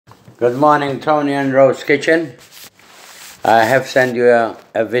Good morning, Tony and Rose Kitchen. I have sent you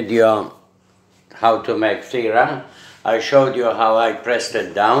a video how to make fitra. I showed you how I pressed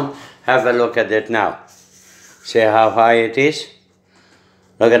it down. Have a look at it now. See how high it is?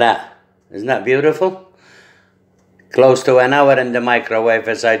 Look at that. Isn't that beautiful? Close to an hour in the microwave,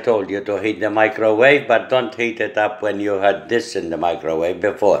 as I told you to heat the microwave, but don't heat it up when you had this in the microwave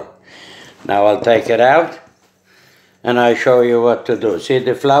before. Now I'll take it out and I'll show you what to do. See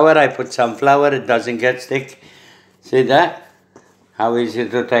the flour? I put some flour, it doesn't get stick. See that? How easy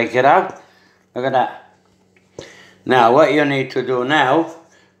to take it out? Look at that. Now what you need to do now,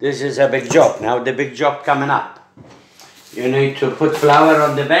 this is a big job. Now the big job coming up. You need to put flour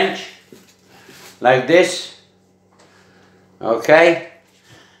on the bench, like this. Okay?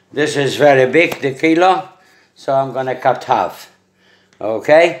 This is very big, the kilo, so I'm gonna cut half.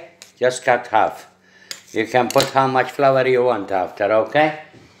 Okay? Just cut half. You can put how much flour you want after, okay?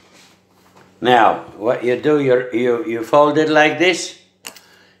 Now, what you do, you fold it like this,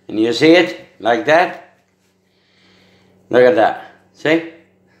 and you see it, like that. Look at that, see?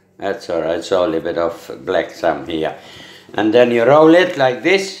 That's all right, it's only a bit of black some here. And then you roll it like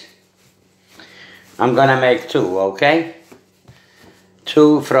this. I'm gonna make two, okay?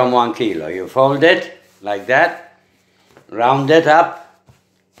 2 from 1 kilo. You fold it like that, round it up,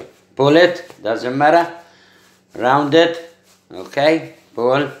 pull it, doesn't matter, round it, okay,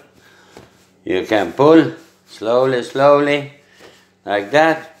 pull. You can pull slowly, slowly, like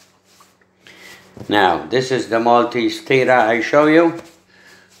that. Now, this is the Maltese fitra I show you,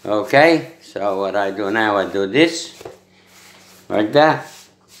 okay? So what I do now, I do this, like that,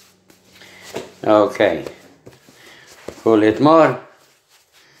 okay. Pull it more.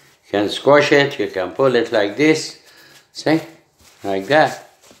 You can squash it, you can pull it like this, see, like that.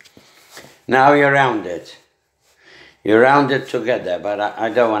 Now you round it. You round it together, but I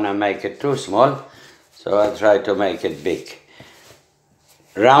don't want to make it too small, so I'll try to make it big.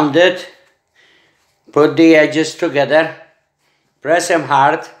 Round it, put the edges together, press them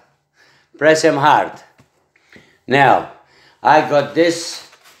hard, press them hard. Now, I got this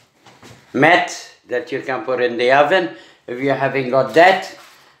mat that you can put in the oven. If you haven't got that,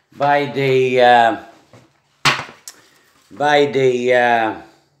 buy the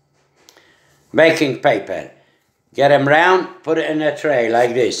baking paper. Get them round, put it in a tray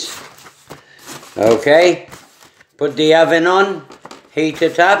like this. Okay? Put the oven on, heat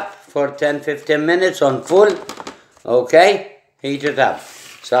it up for 10-15 minutes on full. Okay? Heat it up.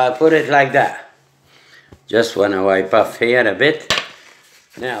 So I put it like that. Just want to wipe off here a bit.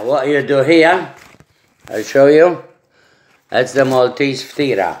 Now what you do here, I'll show you. That's the Maltese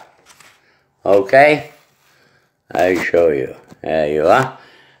fitra. Okay? I'll show you. There you are.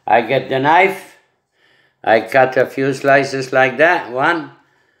 I get the knife. I cut a few slices like that. 1,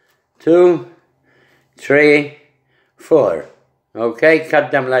 2, 3, 4. Okay? Cut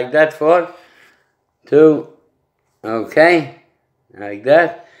them like that. 4, 2. Okay? Like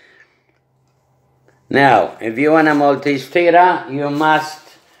that. Now, if you want a Maltese fitra, you must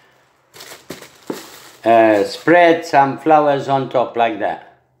spread some flowers on top like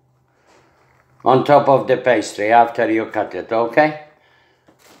that. On top of the pastry after you cut it, okay?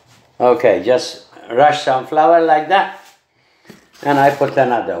 Okay, just rush some flour like that. And I put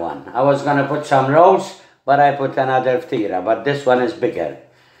another one. I was gonna put some rose, but I put another fitra, but this one is bigger.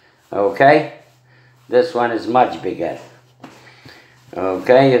 Okay? This one is much bigger.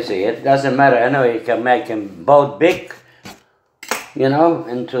 Okay, you see, it doesn't matter. Anyway, you can make them both big, you know,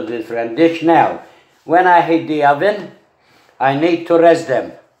 into different dish. Now, when I heat the oven, I need to rest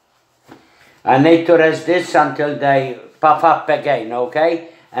them. I need to rest this until they puff up again, okay?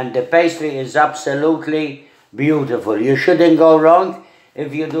 And the pastry is absolutely beautiful. You shouldn't go wrong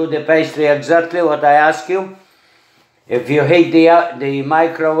if you do the pastry exactly what I ask you. If you heat the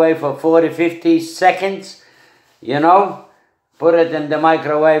microwave for 40-50 seconds, you know, put it in the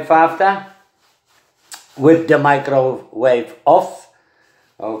microwave after, with the microwave off,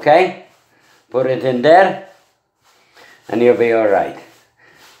 okay? Put it in there, and you'll be all right.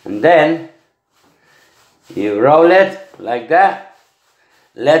 And then, you roll it like that,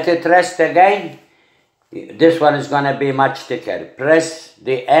 let it rest again. This one is going to be much thicker. Press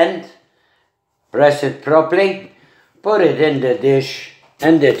the end, press it properly, put it in the dish,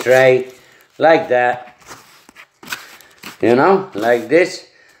 in the tray, like that. You know, like this.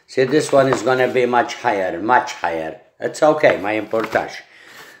 See, this one is going to be much higher, much higher. It's okay, my importage.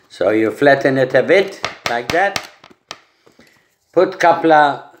 So you flatten it a bit, like that. Put couple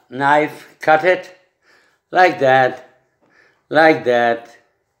of knife, cut it, like that, like that.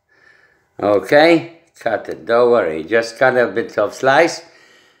 Okay, cut it, don't worry, just cut a bit of slice.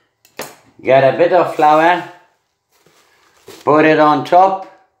 Get a bit of flour, put it on top,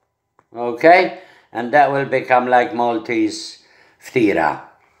 okay? And that will become like Maltese fitra.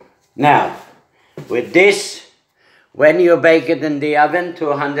 Now, with this, when you bake it in the oven,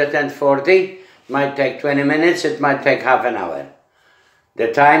 240, it might take 20 minutes, it might take half an hour.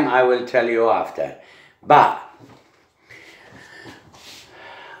 The time I will tell you after. But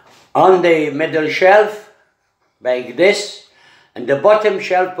on the middle shelf, bake this, and the bottom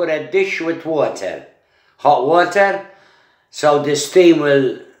shelf put a dish with water, hot water, so the steam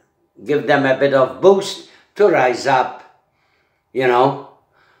will give them a bit of boost to rise up, you know,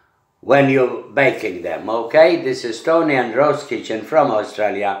 when you're baking them, okay? This is Tony and Rose Kitchen from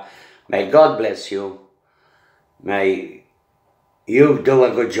Australia. May God bless you. May you do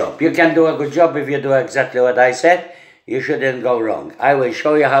a good job. You can do a good job if you do exactly what I said. You shouldn't go wrong. I will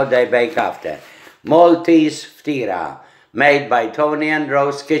show you how they bake after. Maltese fitra, made by Tony and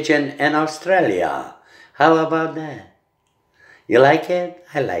Rose Kitchen in Australia. How about that? You like it?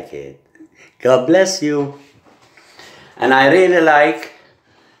 I like it. God bless you. And I really like,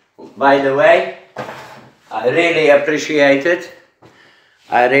 by the way, I really appreciate it.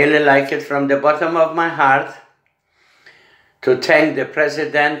 I really like it from the bottom of my heart to thank the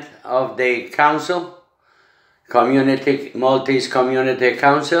president of the council, Maltese Community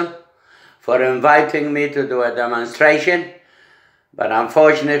Council, for inviting me to do a demonstration. But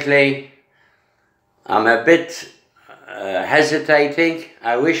unfortunately, I'm a bit hesitating.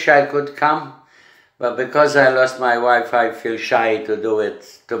 I wish I could come, but because I lost my wife, I feel shy to do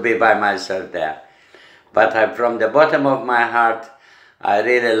it, to be by myself there. But from the bottom of my heart, I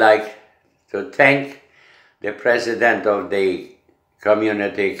really like to thank the President of the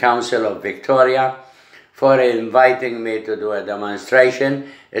Community Council of Victoria for inviting me to do a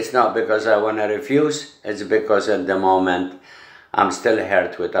demonstration. It's not because I want to refuse, it's because at the moment I'm still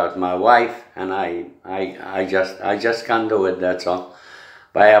hurt without my wife, and I just can't do it, that's all.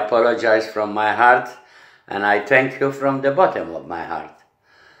 But I apologize from my heart, and I thank you from the bottom of my heart.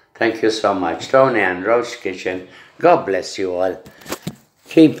 Thank you so much. Tony and Rose Kitchen, God bless you all.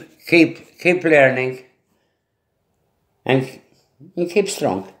 Keep learning, and keep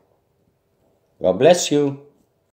strong. God bless you.